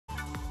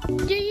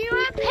Do you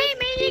want to play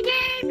mini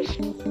games?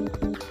 Do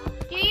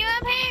you want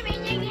to play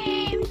mini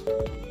games?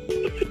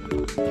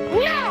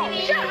 No!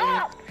 Shut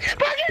up!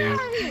 Fuck it out of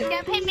here! Do you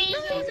want to play mini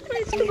games? To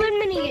play stupid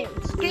mini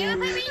games. Do you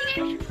want to play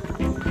mini games?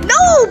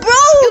 No, bro!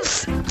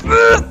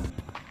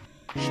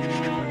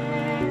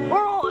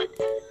 Alright,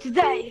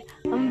 today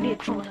I'm gonna be a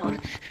tryhard.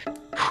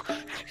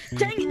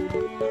 Dang it!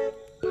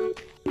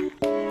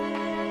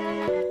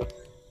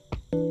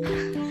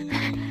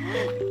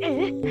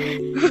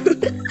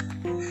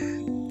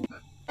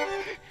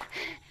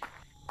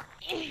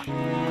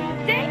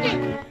 Dang it!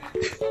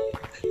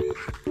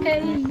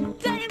 Hey,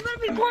 dang it, let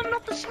me climbing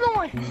up the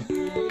slide!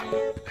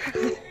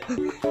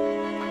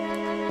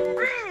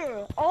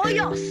 Oh,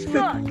 y'all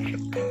suck!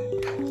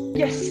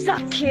 You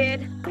suck,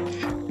 kid!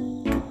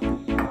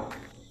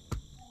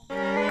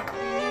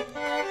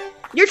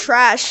 You're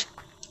trash.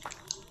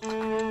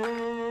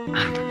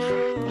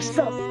 What's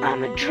up?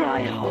 I'm a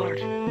tryhard.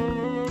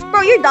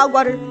 Bro, you're dog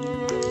water.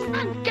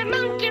 Monkey,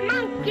 monkey,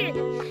 monkey!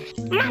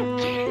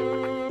 Monkey!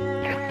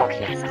 You're a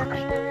fucking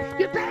asshole.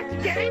 You're bad at the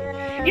game.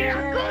 You're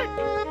not good.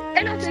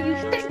 And also you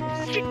stink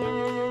shit.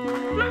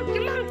 Monkey,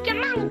 monkey,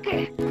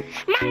 monkey!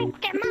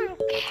 Monkey,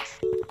 monkey!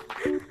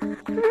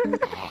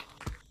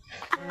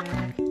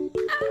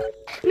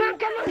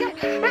 Monkey,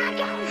 monkey,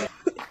 monkey!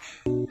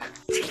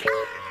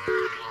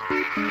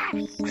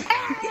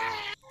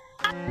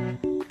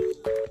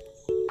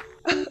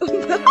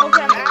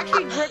 Okay, I'm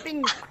actually dripping.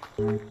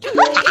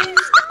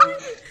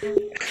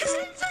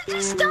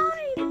 Just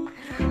died.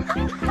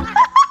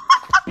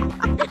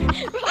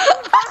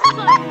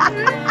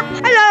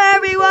 Hello,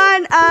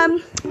 everyone.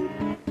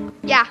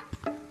 Yeah,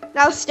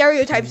 that was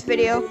stereotypes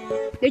video.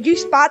 Did you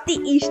spot the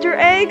Easter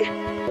egg?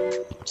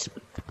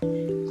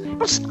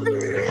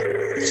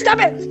 Stop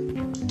it!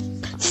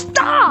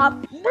 Stop!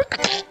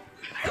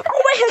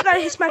 Oh my god,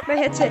 I smacked my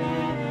headset.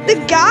 The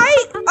guy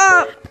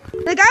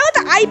with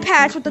the eye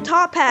patch with the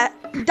top hat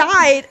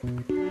died.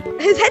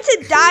 His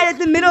headset died at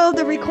the middle of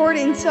the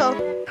recording, so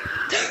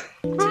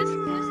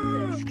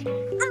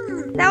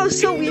that was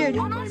so weird.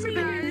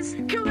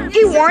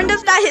 He warned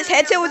us that his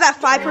headset was at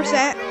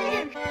 5%.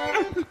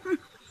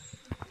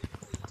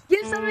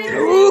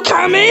 Ooh,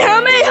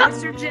 Kamehameha!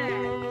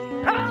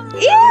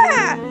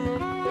 Yeah!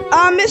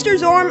 Mr.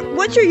 Zorm,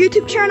 what's your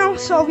YouTube channel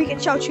so we can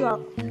shout you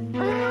out?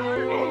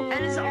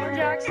 And it's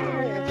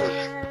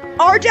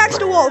Rjax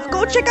the Wolf.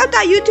 Go check out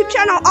that YouTube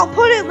channel. I'll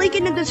put a link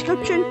in the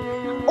description.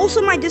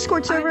 Also my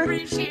Discord server.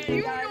 If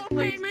you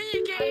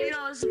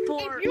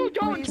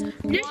don't listen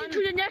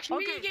to the next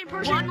minigame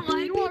person,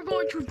 you are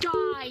going to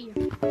die.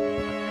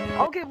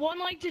 Okay, 1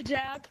 like to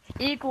Jack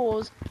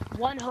equals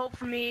 1 hope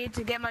for me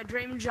to get my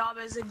dream job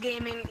as a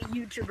gaming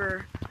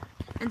YouTuber.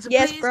 And so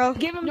yes, please bro.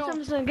 Give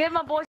him some, give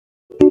my boy.